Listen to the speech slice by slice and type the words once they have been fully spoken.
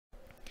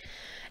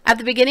At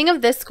the beginning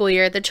of this school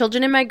year, the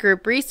children in my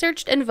group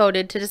researched and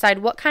voted to decide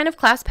what kind of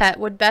class pet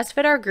would best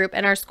fit our group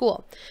and our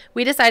school.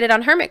 We decided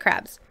on hermit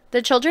crabs.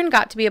 The children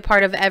got to be a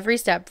part of every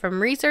step,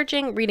 from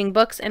researching, reading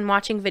books, and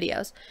watching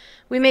videos.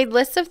 We made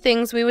lists of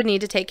things we would need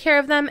to take care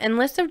of them and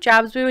lists of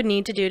jobs we would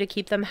need to do to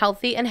keep them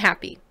healthy and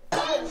happy.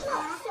 Out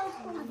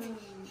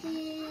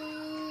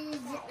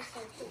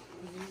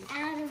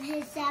of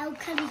his cell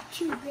because it's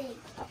too big.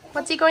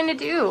 What's he going to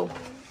do?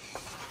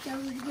 So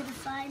he's going to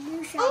find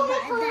new cell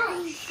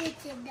that he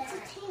fits in there.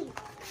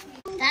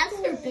 That's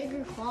her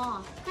bigger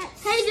claw.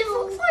 Hey, this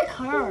looks like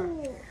her.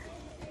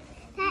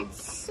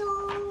 That's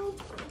so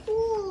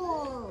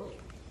cool.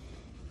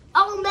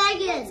 Oh,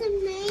 Megan. That's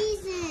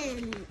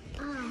amazing.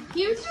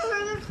 Here's the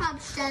hermit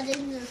crab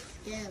shedding the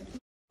skin.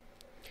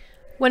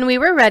 When we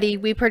were ready,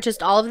 we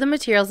purchased all of the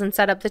materials and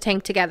set up the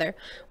tank together.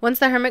 Once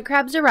the hermit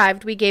crabs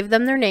arrived, we gave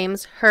them their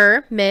names,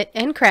 Hermit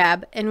and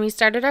Crab, and we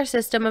started our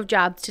system of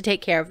jobs to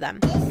take care of them.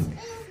 This is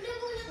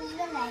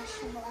the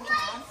vegetable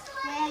job,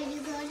 where you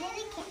go to the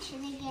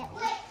kitchen and get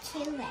 2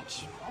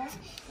 vegetables.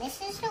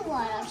 This is the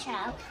water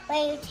job,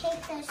 where you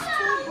take those 2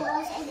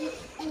 bowls and you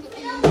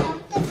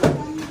dump them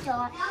in the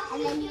jar, and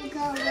then you go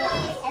and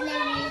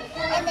then you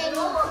fill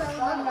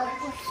them up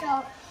with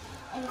salt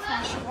and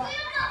fresh water.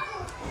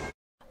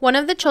 One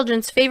of the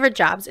children's favorite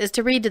jobs is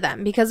to read to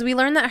them because we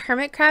learned that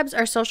hermit crabs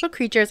are social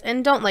creatures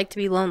and don't like to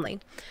be lonely.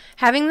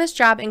 Having this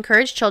job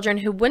encouraged children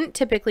who wouldn't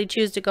typically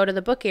choose to go to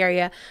the book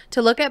area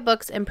to look at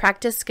books and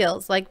practice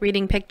skills like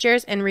reading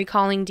pictures and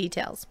recalling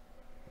details.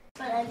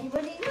 But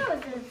everybody knows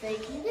that they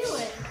can do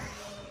it.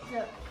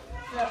 So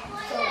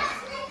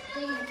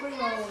they bring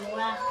on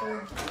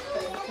laughter.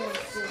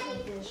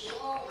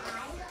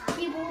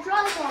 People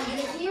drop on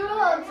the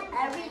heroes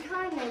every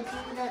time they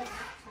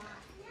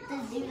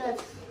do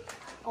that.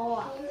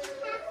 Off.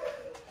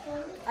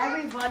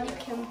 Everybody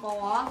can fall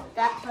off,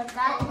 but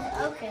that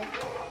is okay.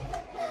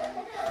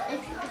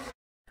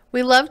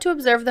 We love to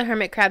observe the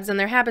hermit crabs in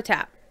their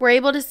habitat. We're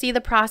able to see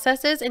the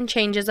processes and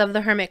changes of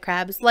the hermit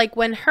crabs, like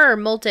when Her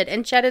molted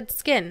and shed its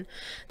skin.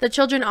 The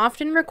children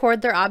often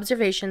record their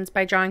observations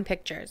by drawing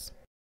pictures.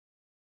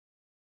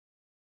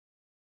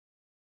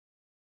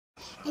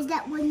 Is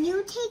that when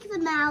you take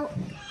them out,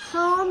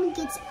 home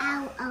gets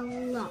out a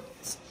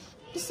lot.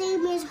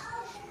 Same as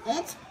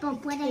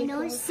but what I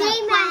know is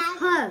same as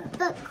her.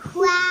 But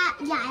crab,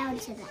 yeah, I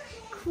answered that.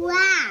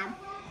 Crab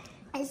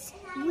is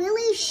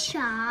really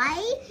shy.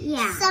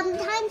 Yeah.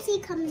 Sometimes he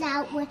comes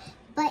out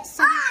but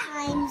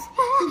sometimes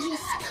he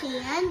just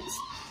can't.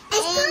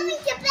 It's coming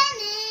to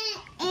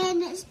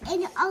Bennett.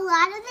 And a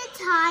lot of the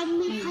time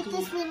we put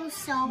this little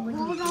salt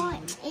water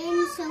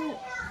in so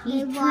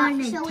we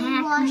wash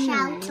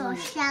out our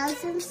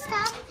shells and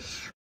stuff.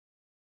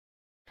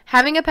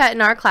 Having a pet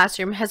in our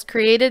classroom has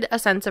created a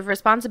sense of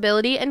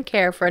responsibility and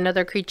care for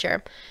another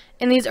creature.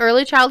 In these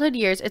early childhood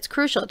years, it's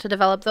crucial to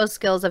develop those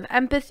skills of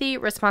empathy,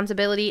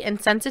 responsibility,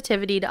 and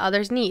sensitivity to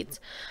others'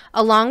 needs.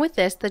 Along with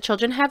this, the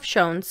children have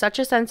shown such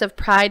a sense of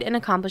pride and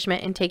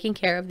accomplishment in taking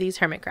care of these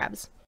hermit crabs.